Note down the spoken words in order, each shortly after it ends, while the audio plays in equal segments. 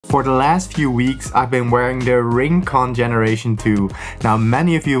For the last few weeks, I've been wearing the RingConn Generation 2. Now,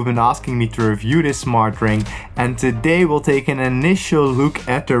 many of you have been asking me to review this smart ring, and today we'll take an initial look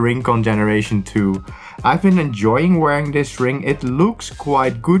at the RingConn Generation 2. I've been enjoying wearing this ring. It looks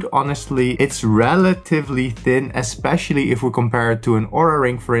quite good, honestly. It's relatively thin, especially if we compare it to an Oura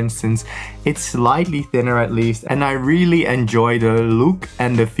ring, for instance. It's slightly thinner at least, and I really enjoy the look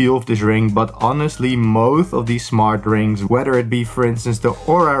and the feel of this ring. But honestly, most of these smart rings, whether it be for instance the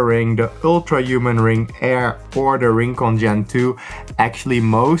Oura ring, the Ultra Human Ring Air, or the RingConn Gen 2, actually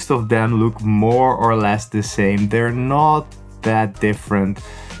most of them look more or less the same. They're not that different.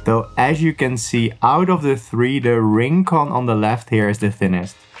 Though, as you can see, out of the three, the RingConn on the left here is the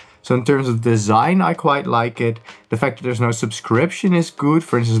thinnest. So in terms of design, I quite like it. The fact that there's no subscription is good.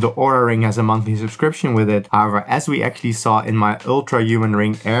 For instance, the Oura ring has a monthly subscription with it. However, as we actually saw in my Ultra Human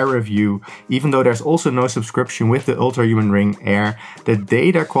Ring Air review, even though there's also no subscription with the Ultra Human Ring Air, the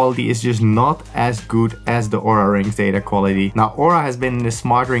data quality is just not as good as the Oura ring's data quality. Now, Oura has been in the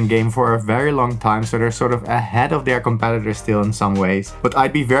smart ring game for a very long time, so they're sort of ahead of their competitors still in some ways. But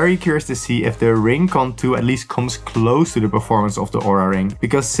I'd be very curious to see if the RingConn 2 at least comes close to the performance of the Oura ring,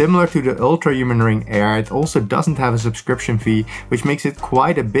 because similar to the Ultra Human Ring Air, it also doesn't have a subscription fee, which makes it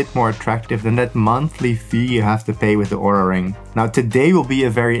quite a bit more attractive than that monthly fee you have to pay with the Oura ring. Now, today will be a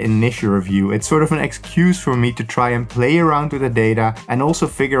very initial review. It's sort of an excuse for me to try and play around with the data and also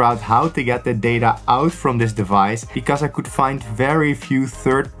figure out how to get the data out from this device, because I could find very few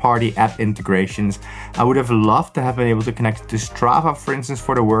third-party app integrations. I would have loved to have been able to connect to Strava, for instance,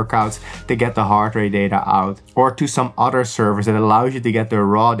 for the workouts to get the heart rate data out, or to some other service that allows you to get the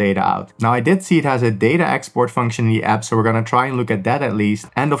raw data out. Now, I did see it has a data export function in the app, so we're gonna try and look at that at least.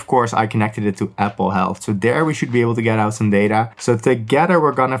 And of course, I connected it to Apple Health, so there we should be able to get out some data. So together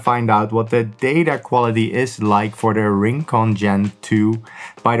we're gonna find out what the data quality is like for the RingConn Gen 2.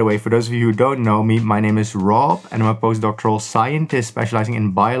 By the way, for those of you who don't know me, my name is Rob and I'm a postdoctoral scientist specializing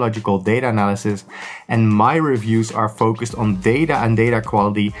in biological data analysis. And my reviews are focused on data and data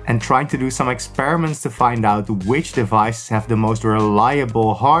quality and trying to do some experiments to find out which devices have the most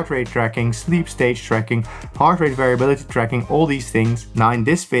reliable heart rate tracking, sleep stage tracking, heart rate variability tracking, all these things. Now in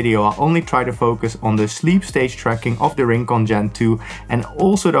this video, I'll only try to focus on the sleep stage tracking of the RingConn Gen 2 and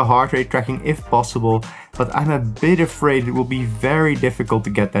also the heart rate tracking if possible. But I'm a bit afraid it will be very difficult to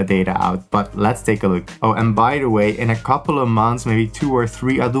get that data out, but let's take a look. Oh, and by the way, in a couple of months, maybe 2 or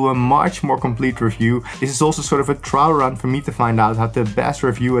 3, I'll do a much more complete review. This is also sort of a trial run for me to find out how to best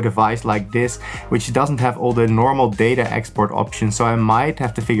review a device like this, which doesn't have all the normal data export options, so I might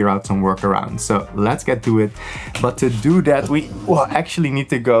have to figure out some workarounds. So let's get to it. But to do that, we actually need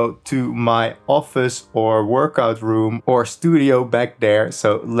to go to my office or workout room or studio back there.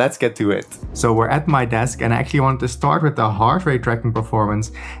 So let's get to it. So we're at my desk, and I actually wanted to start with the heart rate tracking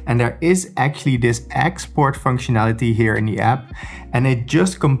performance, and there is actually this export functionality here in the app, and it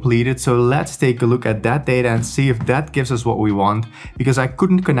just completed. So let's take a look at that data and see if that gives us what we want. Because I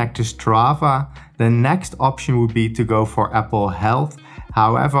couldn't connect to Strava, the next option would be to go for Apple Health.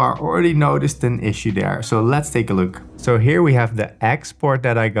 However, I already noticed an issue there, so let's take a look. So here we have the export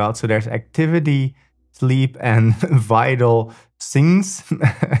that I got. So there's activity, sleep, and vital things.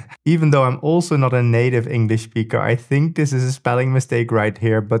 Even though I'm also not a native English speaker, I think this is a spelling mistake right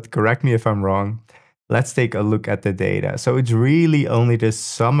here, but correct me if I'm wrong. Let's take a look at the data. So it's really only the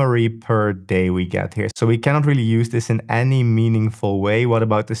summary per day we get here. So we cannot really use this in any meaningful way. What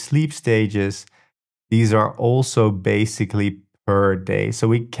about the sleep stages? These are also basically per day. So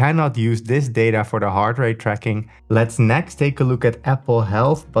we cannot use this data for the heart rate tracking. Let's next take a look at Apple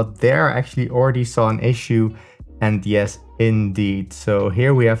Health, but there I actually already saw an issue. And yes, indeed. So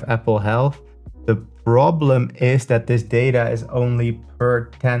here we have Apple Health. The problem is that this data is only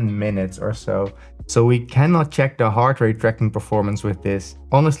per 10 minutes or so. So we cannot check the heart rate tracking performance with this.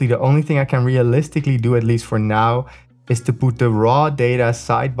 Honestly, the only thing I can realistically do, at least for now, is to put the raw data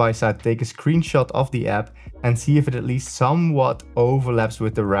side by side, take a screenshot of the app and see if it at least somewhat overlaps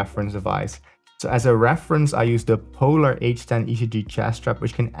with the reference device. So as a reference, I use the Polar H10 ECG chest strap,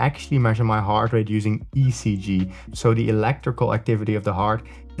 which can actually measure my heart rate using ECG. So the electrical activity of the heart,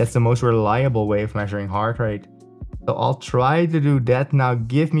 that's the most reliable way of measuring heart rate. So I'll try to do that now.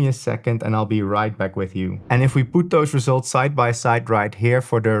 Give me a second and I'll be right back with you. And if we put those results side by side right here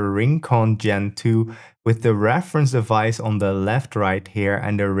for the RingConn Gen 2 with the reference device on the left right here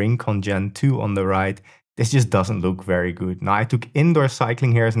and the RingConn Gen 2 on the right, this just doesn't look very good. Now I took indoor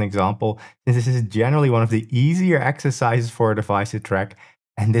cycling here as an example, since this is generally one of the easier exercises for a device to track,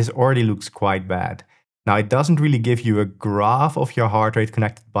 and this already looks quite bad. Now it doesn't really give you a graph of your heart rate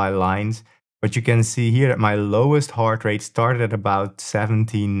connected by lines, But you can see here that my lowest heart rate started at about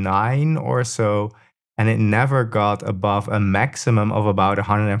 79 or so, and it never got above a maximum of about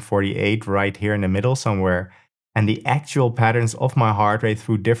 148 right here in the middle somewhere. And the actual patterns of my heart rate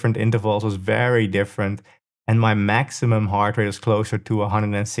through different intervals was very different. And my maximum heart rate was closer to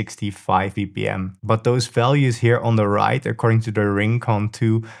 165 BPM. But those values here on the right, according to the RingConn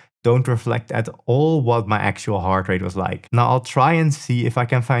 2, don't reflect at all what my actual heart rate was like. Now I'll try and see if I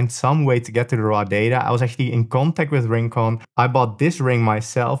can find some way to get to the raw data. I was actually in contact with RingConn. I bought this ring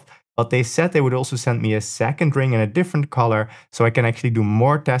myself, but they said they would also send me a second ring in a different color so I can actually do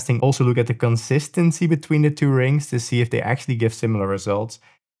more testing. Also look at the consistency between the two rings to see if they actually give similar results.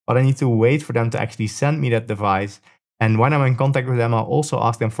 But I need to wait for them to actually send me that device. And when I'm in contact with them, I'll also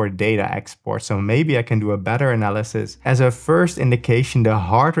ask them for data export, so maybe I can do a better analysis. As a first indication, the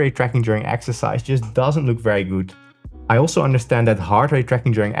heart rate tracking during exercise just doesn't look very good. I also understand that heart rate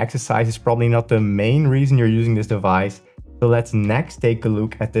tracking during exercise is probably not the main reason you're using this device. So let's next take a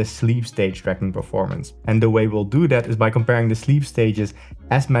look at the sleep stage tracking performance. And the way we'll do that is by comparing the sleep stages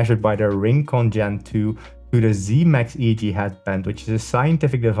as measured by the RingConn Gen 2 to the Z-Max EEG headband, which is a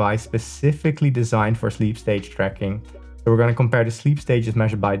scientific device specifically designed for sleep stage tracking. So we're going to compare the sleep stages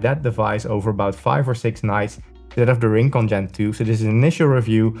measured by that device over about 5 or 6 nights to that of the RingConn Gen 2. So this is an initial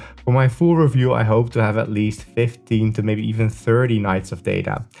review. For my full review, I hope to have at least 15 to maybe even 30 nights of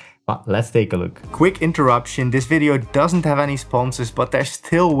data. But let's take a look. Quick interruption, this video doesn't have any sponsors, but there's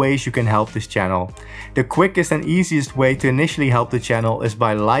still ways you can help this channel. The quickest and easiest way to initially help the channel is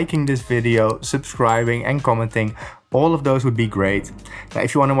by liking this video, subscribing and commenting. All of those would be great. Now,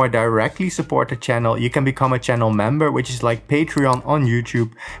 if you want to more directly support the channel, you can become a channel member, which is like Patreon on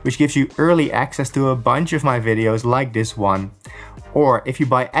YouTube, which gives you early access to a bunch of my videos like this one. Or if you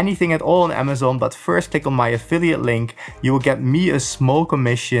buy anything at all on Amazon, but first click on my affiliate link, you will get me a small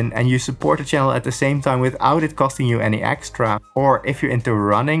commission and you support the channel at the same time without it costing you any extra. Or if you're into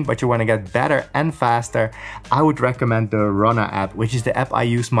running, but you want to get better and faster, I would recommend the Runner app, which is the app I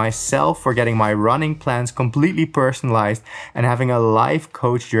use myself for getting my running plans completely personalized and having a live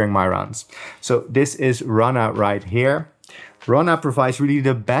coach during my runs. So this is Runner right here. Runner provides really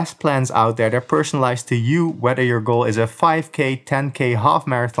the best plans out there. They're personalized to you, whether your goal is a 5K, 10K, half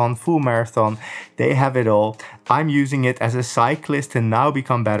marathon, full marathon, they have it all. I'm using it as a cyclist to now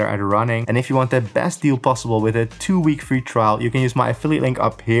become better at running. And if you want the best deal possible with a 2-week free trial, you can use my affiliate link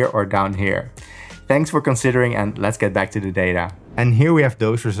up here or down here. Thanks for considering, and let's get back to the data. And here we have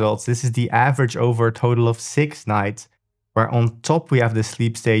those results. This is the average over a total of 6 nights. Where on top we have the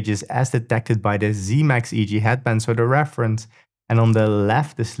sleep stages as detected by the Z-Max EEG headband, so the reference, and on the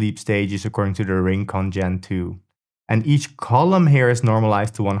left the sleep stages according to the RingConn Gen 2. And each column here is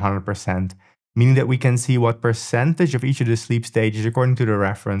normalized to 100%, meaning that we can see what percentage of each of the sleep stages according to the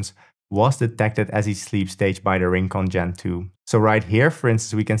reference was detected as a sleep stage by the RingConn Gen 2. So right here, for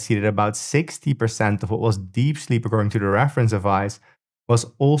instance, we can see that about 60% of what was deep sleep according to the reference device was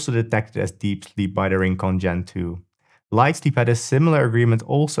also detected as deep sleep by the RingConn Gen 2. Light sleep had a similar agreement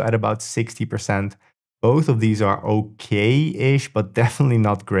also at about 60%. Both of these are okay-ish, but definitely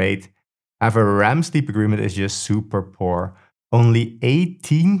not great. However, REM sleep agreement is just super poor. Only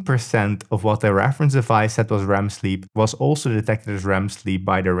 18% of what the reference device said was REM sleep was also detected as REM sleep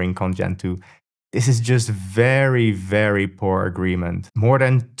by the RingConn Gen 2. This is just very, very poor agreement. More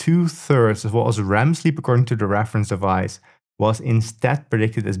than 2/3 of what was REM sleep according to the reference device was instead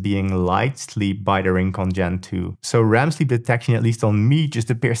predicted as being light sleep by the RingConn Gen 2. So REM sleep detection, at least on me, just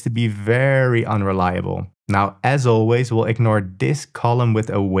appears to be very unreliable. Now, as always, we'll ignore this column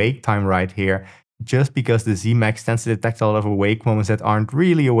with awake time right here, just because the Z-Max tends to detect a lot of awake moments that aren't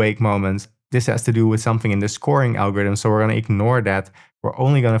really awake moments. This has to do with something in the scoring algorithm, so we're going to ignore that. We're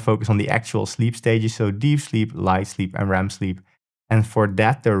only going to focus on the actual sleep stages, so deep sleep, light sleep, and REM sleep. And for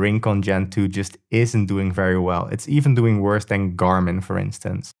that, the RingConn Gen 2 just isn't doing very well. It's even doing worse than Garmin, for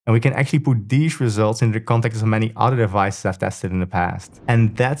instance. And we can actually put these results in the context of many other devices I've tested in the past.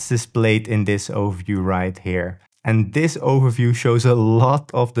 And that's displayed in this overview right here. And this overview shows a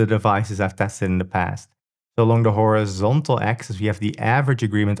lot of the devices I've tested in the past. So along the horizontal axis, we have the average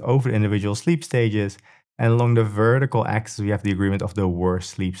agreement over the individual sleep stages. And along the vertical axis, we have the agreement of the worst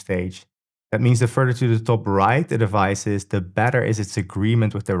sleep stage. That means the further to the top right the device is, the better is its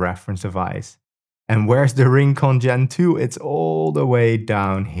agreement with the reference device. And where's the RingConn Gen 2? It's all the way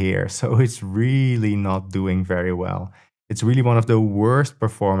down here. So it's really not doing very well. It's really one of the worst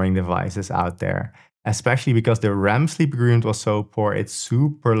performing devices out there. Especially because the REM sleep agreement was so poor, it's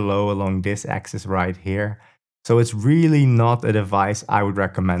super low along this axis right here. So it's really not a device I would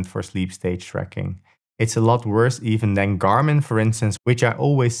recommend for sleep stage tracking. It's a lot worse even than Garmin, for instance, which I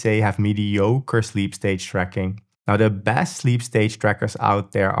always say have mediocre sleep stage tracking. Now, the best sleep stage trackers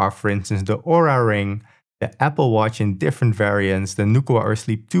out there are, for instance, the Oura Ring, the Apple Watch in different variants, the Nukuwa or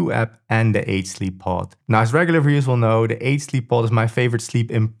Sleep 2 app, and the 8 Sleep Pod. Now, as regular viewers will know, the 8 Sleep Pod is my favorite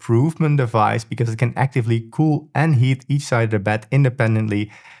sleep improvement device because it can actively cool and heat each side of the bed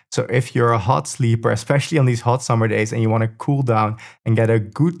independently. So if you're a hot sleeper, especially on these hot summer days, and you want to cool down and get a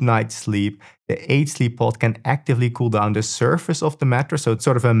good night's sleep, the 8 Sleep Pod can actively cool down the surface of the mattress. So it's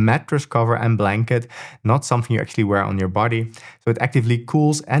sort of a mattress cover and blanket, not something you actually wear on your body. So it actively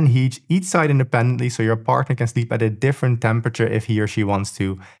cools and heats each side independently, so your partner can sleep at a different temperature if he or she wants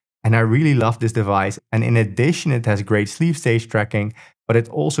to. And I really love this device. And in addition, it has great sleep stage tracking, but it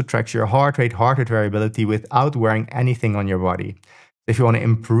also tracks your heart rate variability without wearing anything on your body. If you want to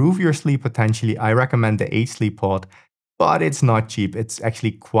improve your sleep potentially, I recommend the 8 Sleep Pod, but it's not cheap. It's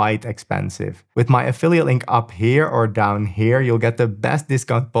actually quite expensive. With my affiliate link up here or down here, you'll get the best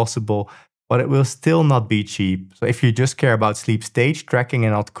discount possible, but it will still not be cheap. So if you just care about sleep stage tracking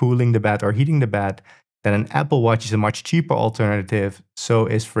and not cooling the bed or heating the bed, then an Apple Watch is a much cheaper alternative. So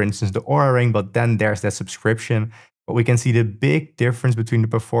is, for instance, the Oura Ring, but then there's that subscription. But we can see the big difference between the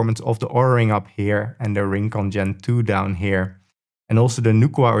performance of the Oura Ring up here and the RingConn Gen 2 down here. And also the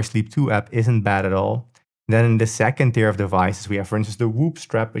Nukuwa or Sleep 2 app isn't bad at all. Then in the second tier of devices, we have, for instance, the Whoop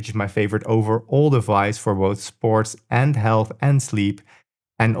strap, which is my favorite overall device for both sports and health and sleep,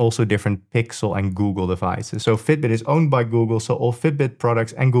 and also different Pixel and Google devices. So Fitbit is owned by Google, so all Fitbit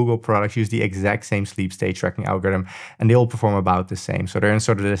products and Google products use the exact same sleep stage tracking algorithm, and they all perform about the same. So they're in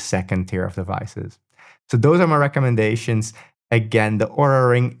sort of the second tier of devices. So those are my recommendations. Again, the Oura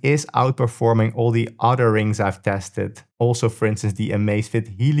Ring is outperforming all the other rings I've tested. Also, for instance, the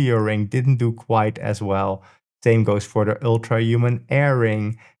Amazfit Helio Ring didn't do quite as well. Same goes for the Ultra Human Air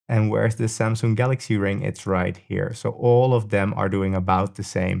Ring. And where's the Samsung Galaxy Ring? It's right here. So all of them are doing about the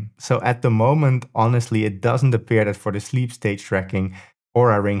same. So at the moment, honestly, it doesn't appear that for the sleep stage tracking,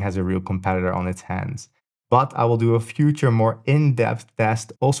 Oura Ring has a real competitor on its hands. But I will do a future more in-depth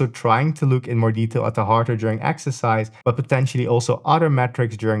test, also trying to look in more detail at the heart rate during exercise, but potentially also other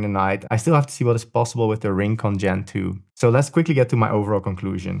metrics during the night. I still have to see what is possible with the RingConn Gen 2. So let's quickly get to my overall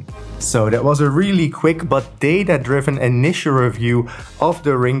conclusion. So that was a really quick but data-driven initial review of the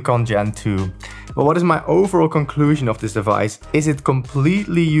RingConn Gen 2. But what is my overall conclusion of this device? Is it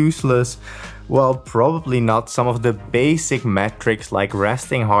completely useless? Well, probably not. Some of the basic metrics like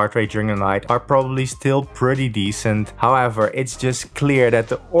resting heart rate during the night are probably still pretty decent. However, it's just clear that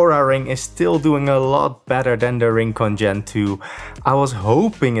the Oura Ring is still doing a lot better than the RingConn Gen 2. I was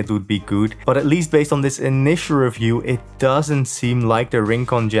hoping it would be good, but at least based on this initial review, it doesn't seem like the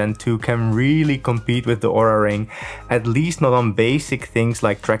RingConn Gen 2 can really compete with the Oura Ring, at least not on basic things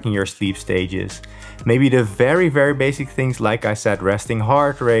like tracking your sleep stages. Maybe the very basic things, like I said, resting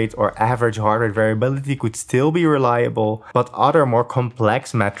heart rate or average heart rate variability could still be reliable, but other more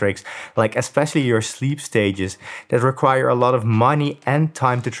complex metrics, like especially your sleep stages, that require a lot of money and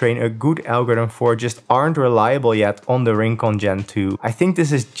time to train a good algorithm for, just aren't reliable yet on the RingConn Gen 2. I think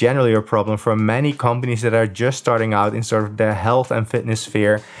this is generally a problem for many companies that are just starting out in sort of the health and fitness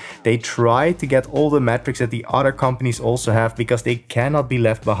sphere. They try to get all the metrics that the other companies also have because they cannot be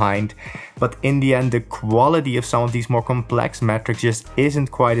left behind. But in the end, the quality of some of these more complex metrics just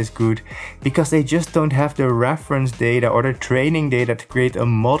isn't quite as good because they just don't have the reference data or the training data to create a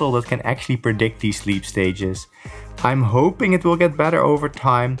model that can actually predict these sleep stages. I'm hoping it will get better over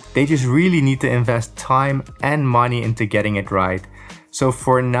time. They just really need to invest time and money into getting it right. So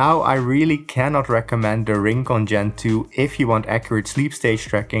for now, I really cannot recommend the RingConn Gen 2 if you want accurate sleep stage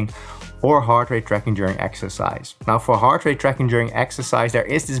tracking or heart rate tracking during exercise. Now, for heart rate tracking during exercise, there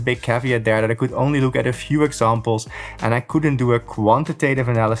is this big caveat there that I could only look at a few examples and I couldn't do a quantitative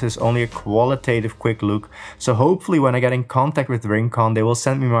analysis, only a qualitative quick look. So hopefully when I get in contact with RingConn, they will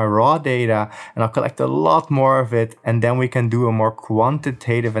send me my raw data and I'll collect a lot more of it, and then we can do a more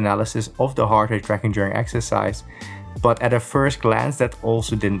quantitative analysis of the heart rate tracking during exercise. But at a first glance, that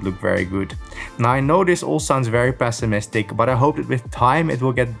also didn't look very good. Now, I know this all sounds very pessimistic, but I hope that with time it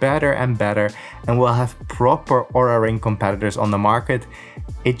will get better and better and we'll have proper Oura Ring competitors on the market.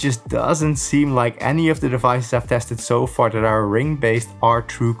 It just doesn't seem like any of the devices I've tested so far that are ring-based are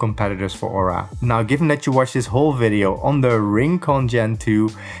true competitors for Oura. Now, given that you watched this whole video on the RingConn Gen 2,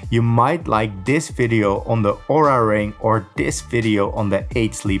 you might like this video on the Oura Ring or this video on the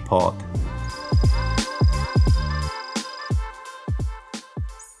 8 Sleep Pod.